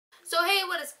So hey,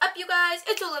 what is up you guys?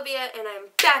 It's Olivia and I'm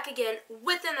back again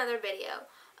with another video.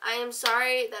 I am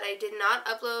sorry that I did not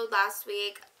upload last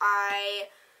week.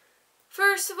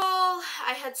 First of all,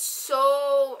 I had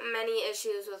so many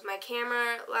issues with my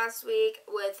camera last week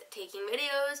with taking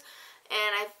videos,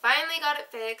 and I finally got it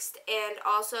fixed. And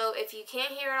also, if you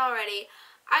can't hear it already,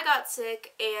 I got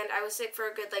sick, and I was sick for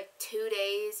a good 2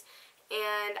 days,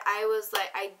 and I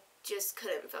just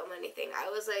couldn't film anything. I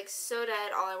was so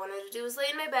dead. All I wanted to do was lay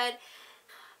in my bed,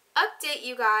 update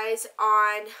you guys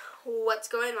on what's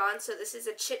going on. So this is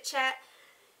a chit chat.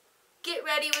 Get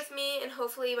ready with me, and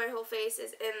hopefully my whole face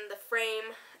is in the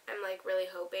frame. I'm really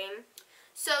hoping.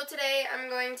 So today I'm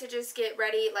going to just get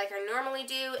ready like I normally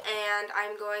do, and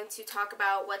I'm going to talk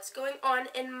about what's going on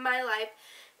in my life.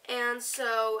 And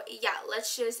so yeah,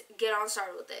 let's just get on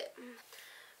started with it.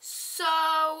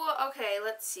 So, okay,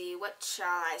 let's see, what shall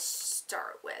I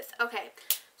start with? Okay,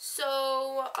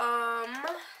 so,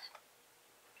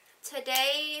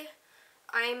 today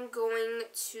I'm going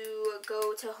to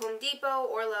go to Home Depot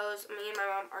or Lowe's. Me and my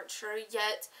mom aren't sure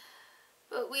yet,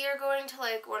 but we are going to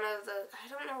one of the, I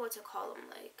don't know what to call them,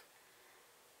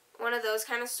 one of those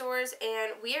kind of stores,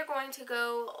 and we are going to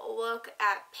go look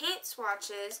at paint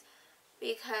swatches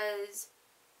because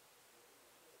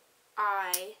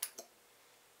I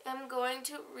am going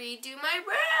to redo my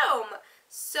room.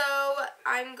 So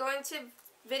I'm going to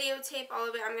videotape all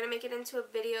of it. I'm going to make it into a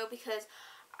video because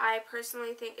I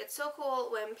personally think it's so cool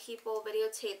when people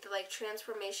videotape the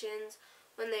transformations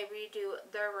when they redo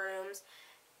their rooms.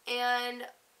 And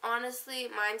honestly,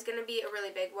 mine's going to be a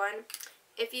really big one.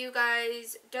 If you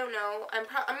guys don't know, I'm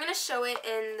going to show it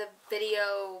in the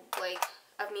video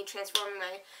of me transforming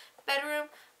my bedroom,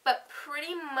 but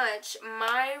pretty much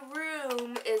my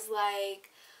room is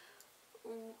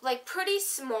pretty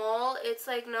small. It's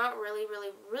not really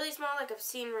small. I've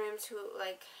seen rooms who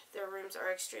their rooms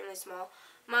are extremely small.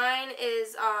 Mine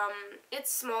is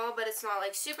it's small, but it's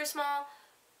not super small.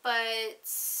 But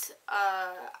it's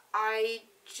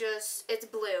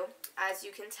blue, as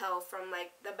you can tell from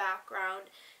the background.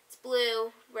 It's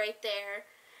blue right there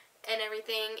and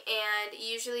everything. And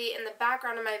usually in the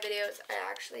background of my videos, I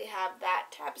actually have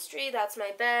that tapestry. That's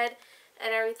my bed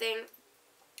and everything,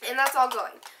 and that's all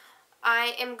going.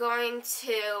 I'm going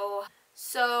to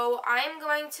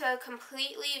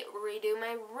completely redo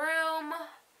my room.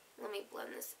 Let me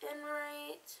blend this in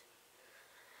right.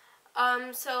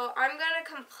 So I'm going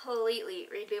to completely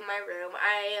redo my room.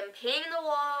 I am painting the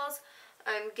walls.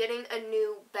 I'm getting a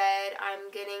new bed. I'm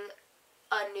getting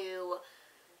a new,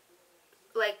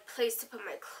 place to put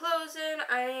my clothes in.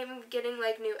 I am getting,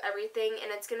 new everything,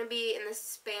 and it's going to be in the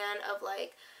span of,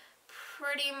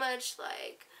 pretty much,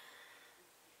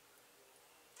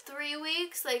 3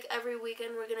 weeks. Every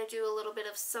weekend we're gonna do a little bit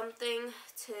of something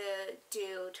to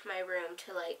do to my room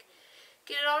to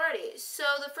get it all ready. So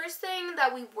the first thing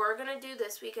that we were gonna do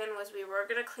this weekend was we were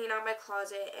gonna clean out my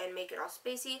closet and make it all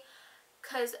spacey,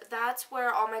 because that's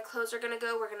where all my clothes are gonna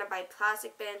go. We're gonna buy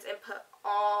plastic bins and put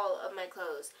all of my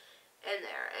clothes in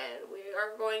there, and we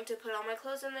are going to put all my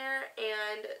clothes in there,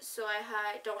 and so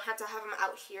I don't have to have them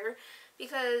out here,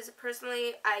 because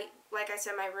personally, like I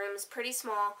said, my room is pretty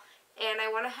small, and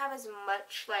I want to have as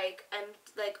much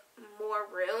more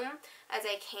room as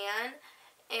I can.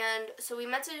 And so we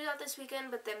meant to do that this weekend,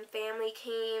 but then family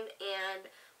came and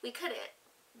we couldn't.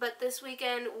 But this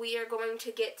weekend we are going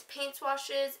to get paint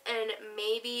swatches and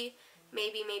maybe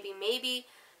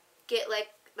get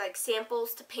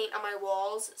samples to paint on my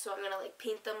walls. So I'm gonna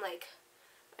paint them I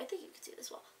think you can see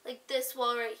this wall, this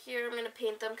wall right here. I'm gonna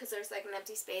paint them because there's an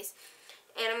empty space,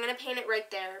 and I'm gonna paint it right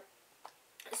there,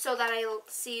 so that I'll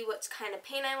see what kind of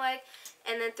paint I like.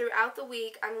 And then throughout the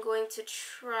week, I'm going to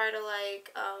try to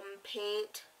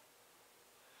paint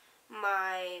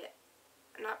my,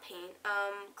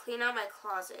 clean out my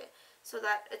closet so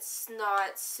that it's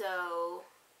not so,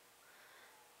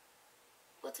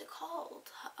 what's it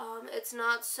called? It's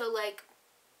not so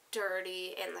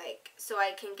dirty, and so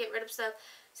I can get rid of stuff,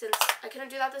 since I couldn't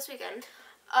do that this weekend.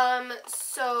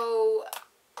 So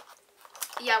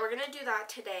yeah, we're gonna do that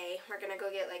today. We're gonna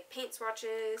go get paint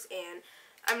swatches, and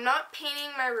I'm not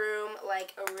painting my room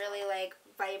a really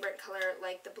vibrant color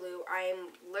like the blue. I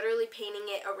am literally painting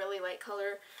it a really light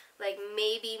color,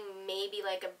 maybe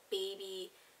a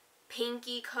baby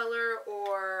pinky color,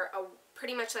 or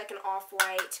pretty much an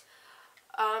off-white,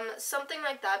 something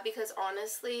like that, because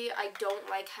honestly I don't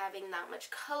like having that much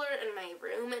color in my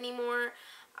room anymore.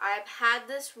 I've had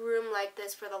this room like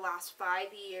this for the last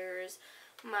 5 years.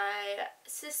 My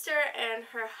sister and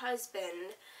her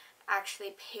husband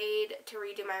actually paid to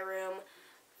redo my room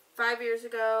 5 years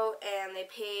ago, and they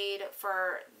paid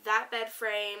for that bed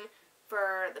frame,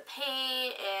 for the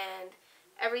paint and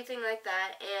everything like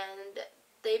that, and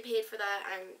they paid for that.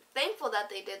 I'm thankful that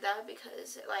they did that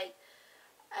because, like,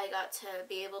 I got to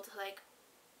be able to, like,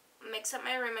 mix up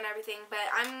my room and everything. But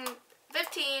I'm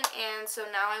 15, and so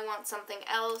now I want something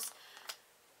else,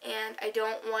 and I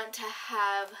don't want to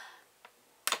have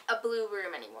a blue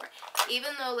room anymore.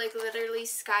 Even though, like, literally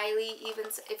Skyly, even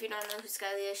if you don't know who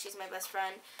Skyly is, she's my best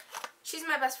friend. She's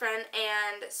my best friend,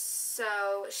 and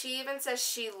so she even says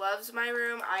she loves my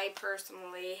room. I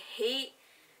personally hate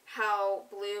how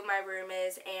blue my room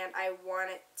is, and I want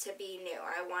it to be new.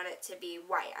 I want it to be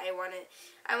white. I want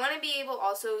to be able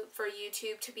also for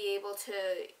YouTube to be able to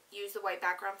use the white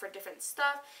background for different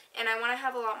stuff, and I want to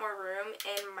have a lot more room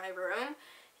in my room.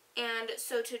 And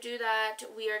so to do that,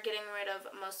 we are getting rid of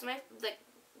most of my, like,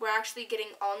 we're actually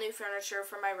getting all new furniture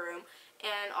for my room,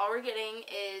 and all we're getting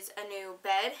is a new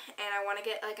bed, and I want to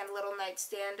get, like, a little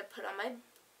nightstand to put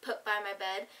by my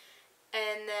bed,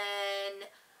 and then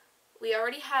we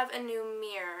already have a new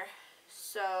mirror,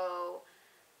 so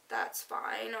that's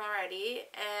fine already.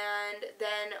 And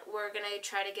then we're going to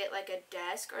try to get, like, a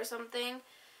desk or something.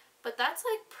 But that's,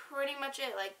 like, pretty much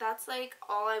it. Like, that's, like,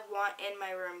 all I want in my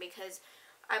room, because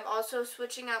I'm also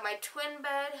switching out my twin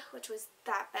bed, which was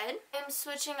that bed. I'm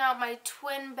switching out my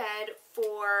twin bed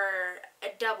for a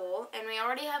double, and we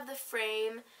already have the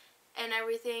frame and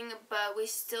everything, but we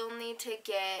still need to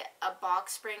get a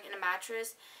box spring and a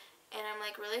mattress. And I'm,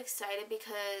 like, really excited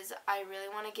because I really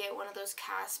want to get one of those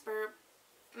Casper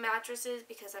mattresses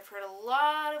because I've heard a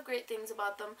lot of great things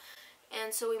about them.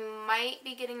 And so we might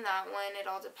be getting that one. It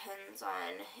all depends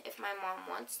on if my mom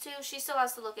wants to. She still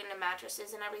has to look into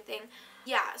mattresses and everything.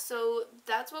 Yeah, so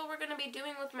that's what we're going to be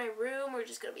doing with my room. We're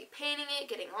just going to be painting it,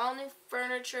 getting all new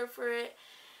furniture for it,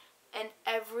 and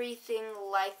everything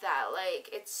like that. Like,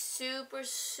 it's super,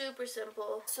 super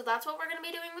simple. So that's what we're going to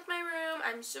be doing with my room.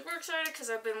 I'm super excited because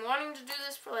I've been wanting to do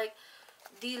this for, like,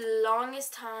 the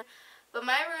longest time. But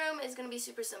my room is going to be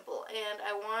super simple, and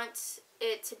I want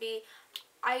it to be,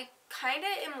 I kind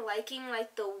of am liking,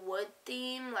 like, the wood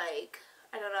theme. Like,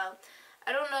 I don't know.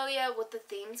 I don't know yet what the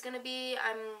theme's going to be.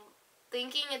 I'm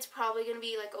thinking it's probably going to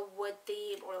be, like, a wood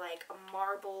theme or, like, a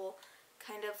marble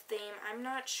kind of theme. I'm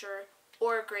not sure.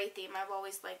 Or a gray theme. I've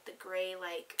always liked the gray,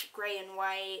 like, gray and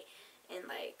white, and,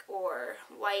 like, or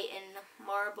white and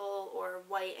marble, or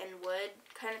white and wood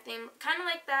kind of theme. Kind of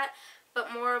like that,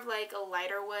 but more of, like, a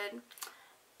lighter wood.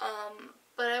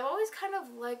 But I've always kind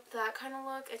of liked that kind of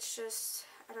look. It's just,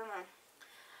 I don't know.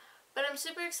 But I'm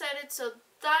super excited, so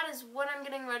that is what I'm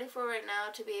getting ready for right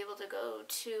now, to be able to go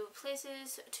to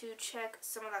places to check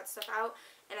some of that stuff out.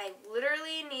 And I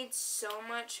literally need so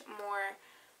much more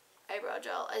eyebrow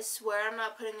gel. I swear I'm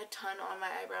not putting a ton on my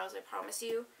eyebrows, I promise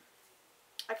you.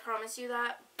 I promise you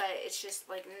that, but it's just,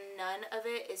 like, none of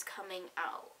it is coming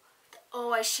out.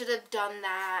 Oh, I should have done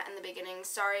that in the beginning.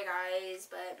 Sorry, guys,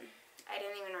 but I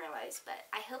didn't even realize. But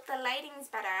I hope the lighting's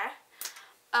better.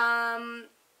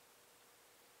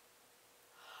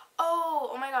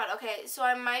 Oh my god, okay, so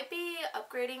I might be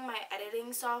upgrading my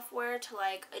editing software to,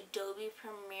 like, Adobe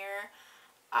Premiere.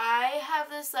 I have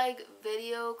this, like,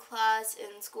 video class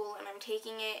in school, and I'm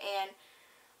taking it, and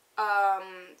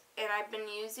I've been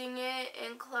using it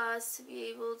in class to be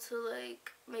able to,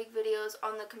 like, make videos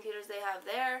on the computers they have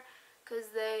there, because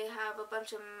they have a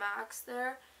bunch of Macs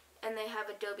there, and they have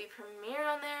Adobe Premiere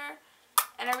on there,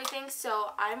 and everything.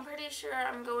 So I'm pretty sure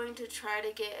I'm going to try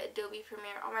to get Adobe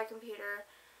Premiere on my computer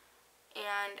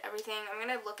and everything. I'm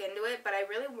going to look into it, but I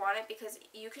really want it because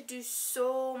you could do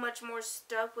so much more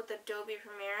stuff with Adobe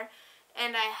Premiere,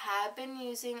 and I have been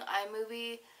using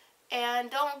iMovie, and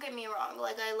don't get me wrong,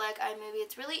 like, I like iMovie.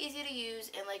 It's really easy to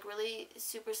use and, like, really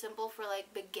super simple for,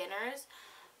 like, beginners,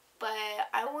 but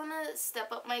I want to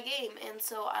step up my game, and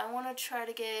so I want to try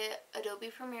to get Adobe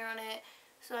Premiere on it,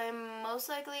 so I'm most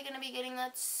likely going to be getting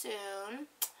that soon.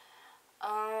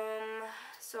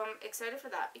 So I'm excited for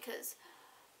that, because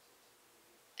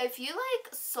if you,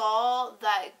 like, saw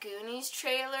that Goonies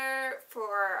trailer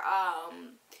for,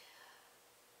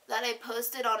 that I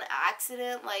posted on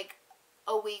accident, like,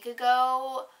 a week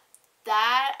ago,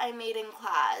 that I made in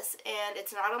class, and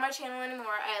it's not on my channel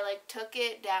anymore. I, like, took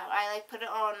it down. I, like, put it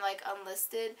on, like,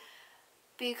 unlisted,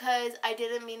 because I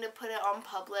didn't mean to put it on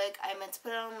public. I meant to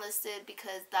put it on unlisted,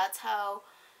 because that's how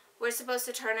we're supposed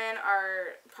to turn in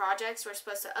our projects. We're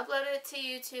supposed to upload it to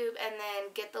YouTube and then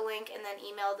get the link and then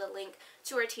email the link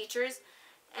to our teachers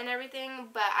and everything.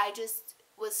 But I just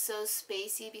was so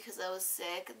spacey because I was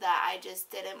sick that I just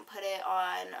didn't put it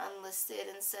on unlisted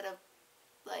instead of,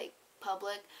 like,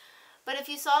 public. But if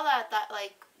you saw that,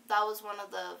 like, that was one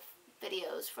of the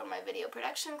videos from my video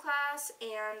production class,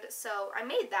 and so I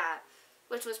made that.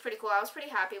 which was pretty cool. I was pretty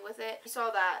happy with it. If you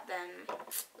saw that, then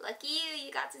lucky you,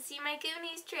 you got to see my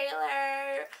Goonies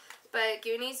trailer. But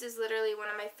Goonies is literally one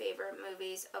of my favorite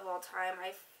movies of all time.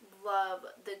 I love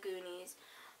the Goonies.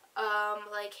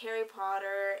 Like Harry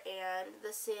Potter and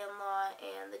The Sandlot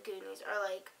and the Goonies are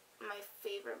like my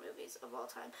favorite movies of all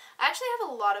time. I actually have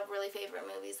a lot of really favorite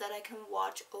movies that I can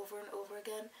watch over and over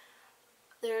again.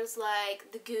 There's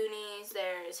like the Goonies,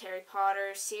 there's Harry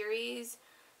Potter series,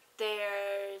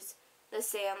 there's The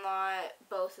Sandlot,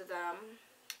 both of them.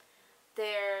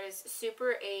 There's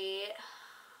Super 8,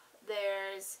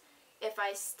 there's If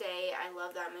I Stay. I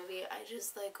love that movie. I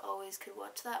just like always could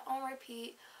watch that on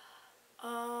repeat.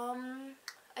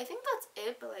 I think that's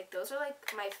it, but like those are like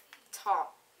my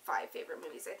top 5 favorite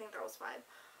movies. I think that was 5.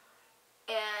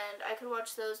 And I could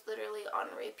watch those literally on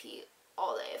repeat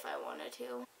all day if I wanted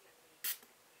to.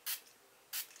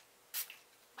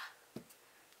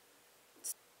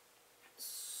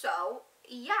 So,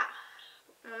 yeah.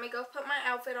 Let me go put my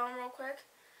outfit on real quick.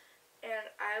 And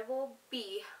I will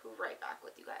be right back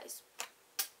with you guys.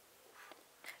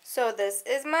 So this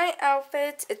is my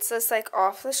outfit. It's this like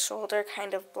off the shoulder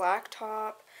kind of black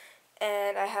top.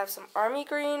 And I have some army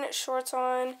green shorts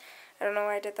on. I don't know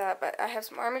why I did that, but I have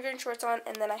some army green shorts on.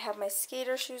 And then I have my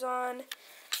skater shoes on.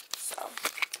 So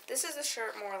this is a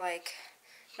shirt more like,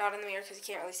 not in the mirror because you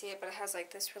can't really see it, but it has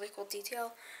like this really cool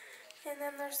detail. And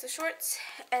then there's the shorts.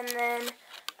 And then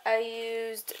I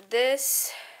used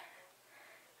this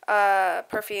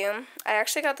perfume. I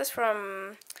actually got this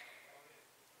from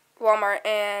Walmart,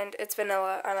 and it's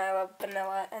vanilla, and I love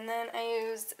vanilla. And then I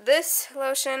used this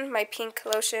lotion, my pink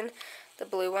lotion, the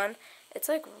blue one. It's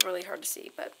like really hard to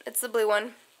see, but it's the blue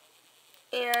one.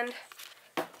 And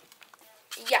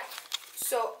yeah,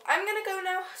 so I'm gonna go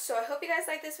now. So I hope you guys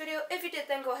liked this video. If you did,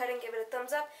 then go ahead and give it a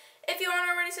thumbs up. If you aren't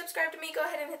already subscribed to me, go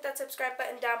ahead and hit that subscribe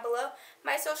button down below.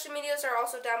 My social medias are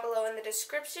also down below in the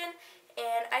description.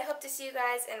 And I hope to see you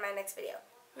guys in my next video.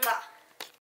 Mwah!